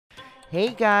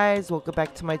Hey guys, welcome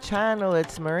back to my channel.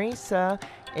 It's Marisa.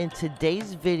 In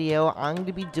today's video, I'm going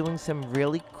to be doing some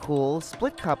really cool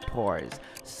split cup pours.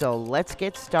 So let's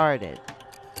get started.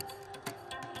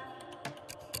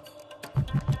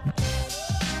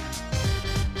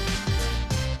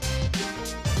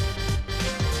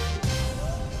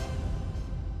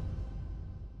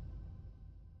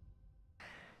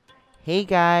 Hey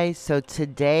guys, so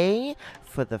today,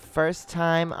 for the first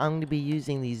time, I'm going to be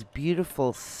using these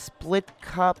beautiful split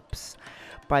cups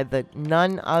by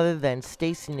none other than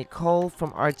Stacy Nicole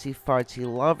from Artsy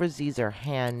Fartsy Lovers. These are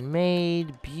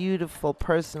handmade, beautiful,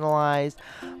 personalized.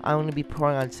 I'm going to be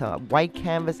pouring on some white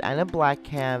canvas and a black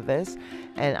canvas,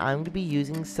 and I'm going to be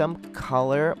using some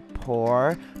color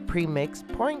pour pre-mixed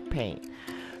pouring paint.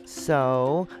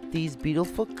 So, these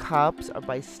beautiful cups are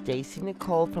by Stacy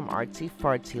Nicole from Artsy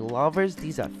Fartsy Lovers.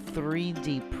 These are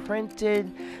 3D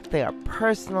printed, they are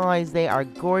personalized, they are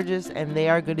gorgeous, and they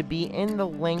are going to be in the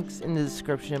links in the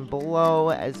description below,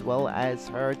 as well as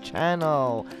her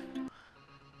channel.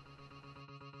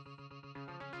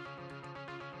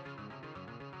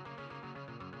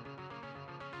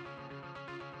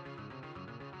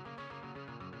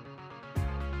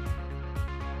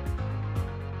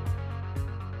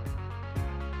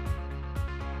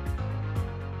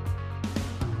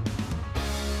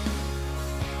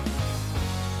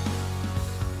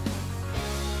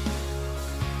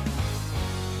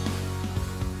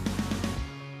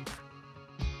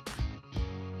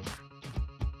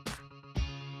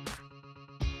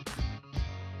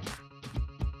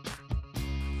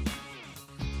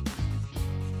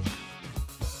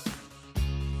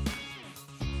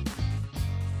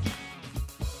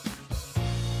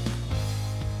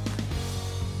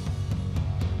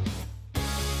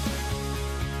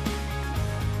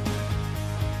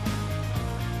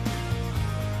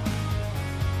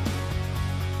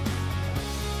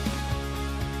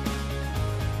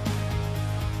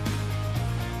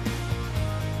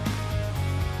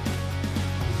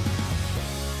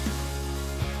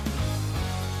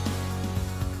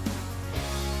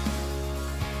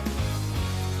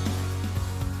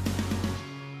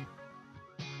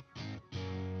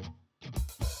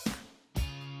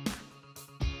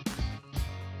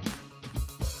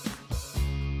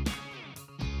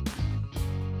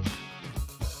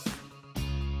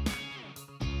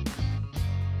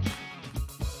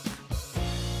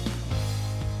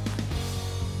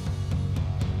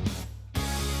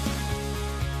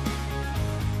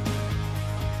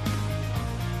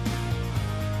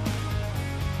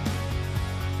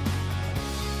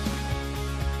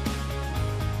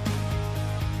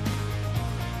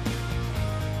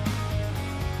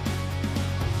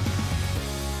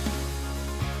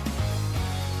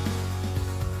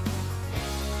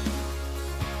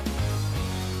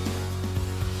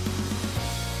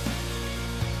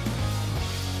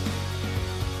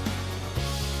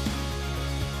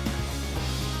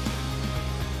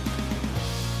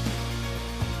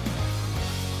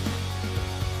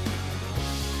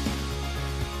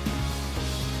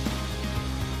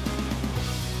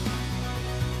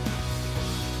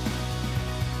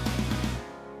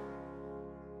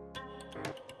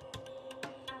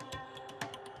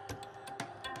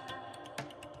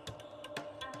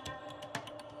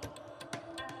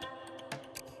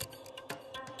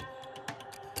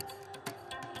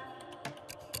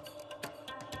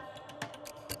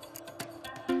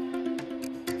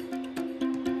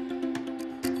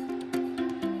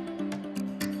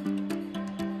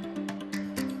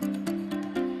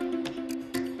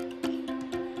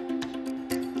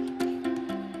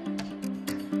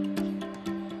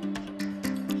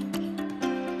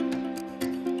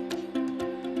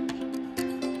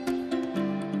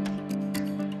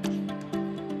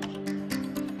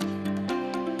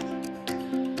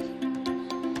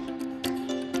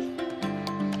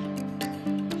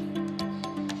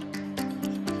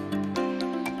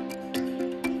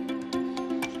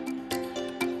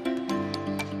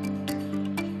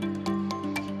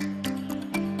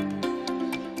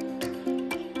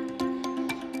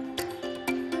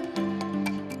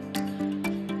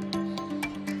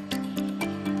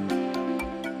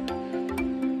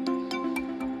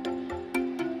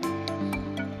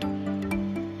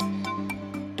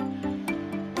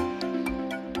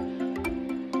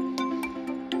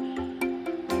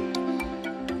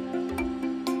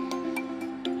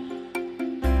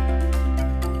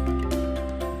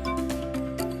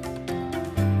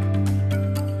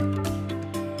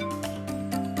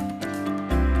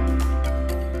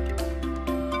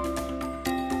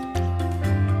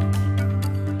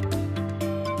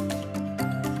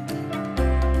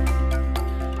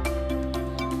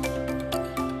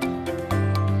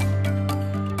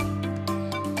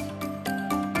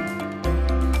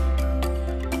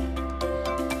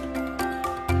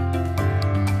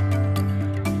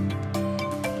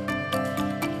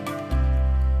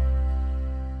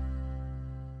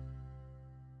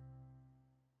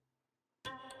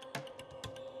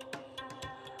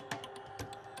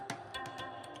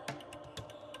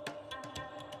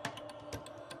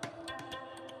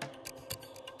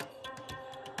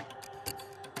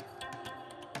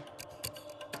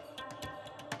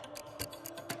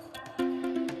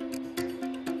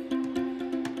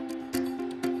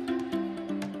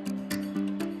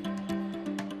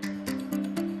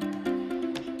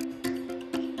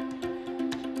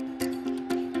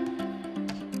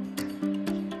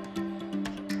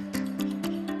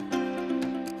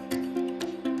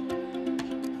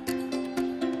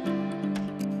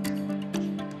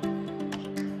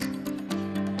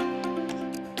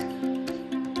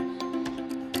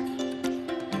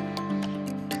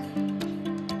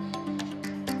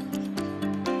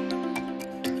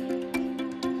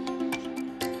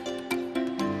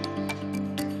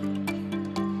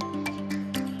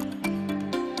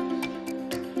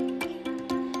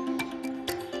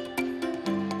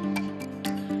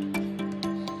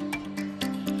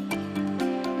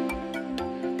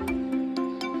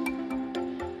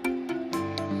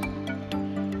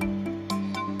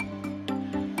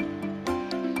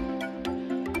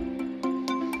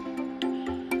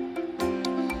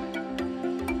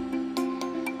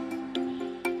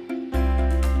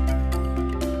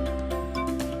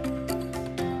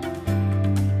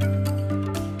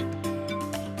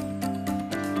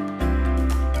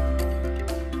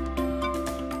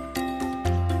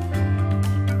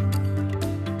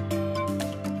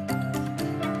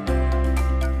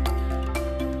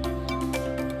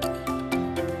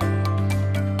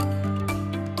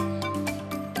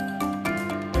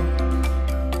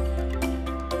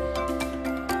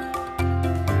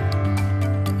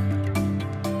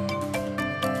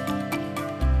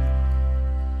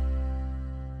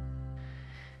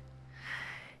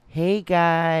 Hey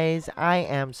guys, I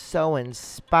am so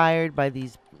inspired by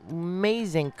these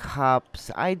amazing cups.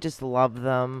 I just love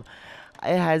them.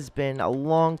 It has been a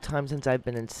long time since I've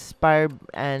been inspired,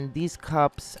 and these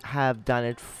cups have done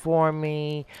it for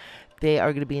me. They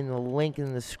are going to be in the link in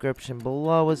the description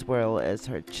below, as well as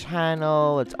her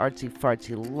channel. It's Artsy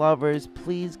Fartsy Lovers.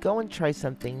 Please go and try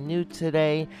something new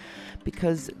today,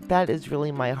 because that is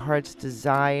really my heart's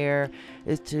desire,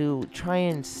 is to try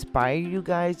and inspire you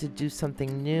guys to do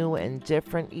something new and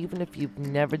different, even if you've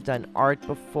never done art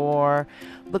before.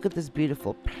 Look at this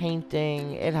beautiful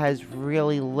painting. It has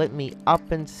really lit me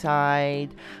up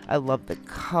inside. I love the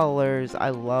colors.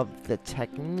 I love the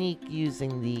technique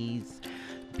using these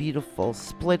beautiful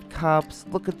split cups.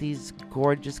 Look at these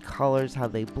gorgeous colors, how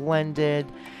they blended.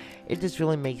 It just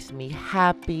really makes me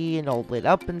happy and all lit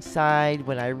up inside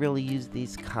when I really use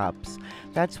these cups.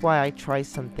 That's why I try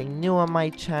something new on my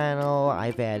channel.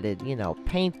 I've added,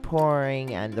 paint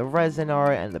pouring and the resin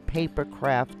art and the paper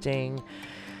crafting,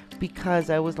 because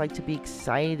I always like to be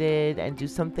excited and do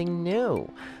something new.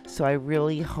 So I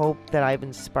really hope that I've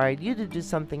inspired you to do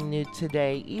something new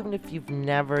today, even if you've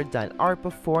never done art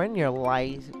before in your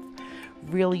life.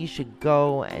 Really, you should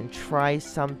go and try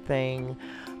something.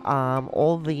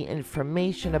 All the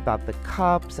information about the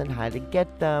cups and how to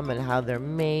get them and how they're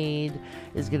made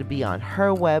is going to be on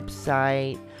her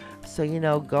website.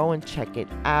 So, go and check it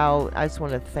out. I just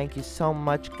want to thank you so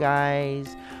much,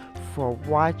 guys, for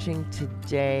watching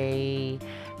today,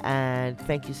 and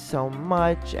thank you so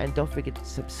much. And don't forget to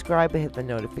subscribe and hit the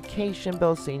notification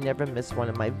bell so you never miss one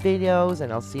of my videos,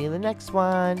 and I'll see you in the next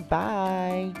one.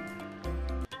 Bye.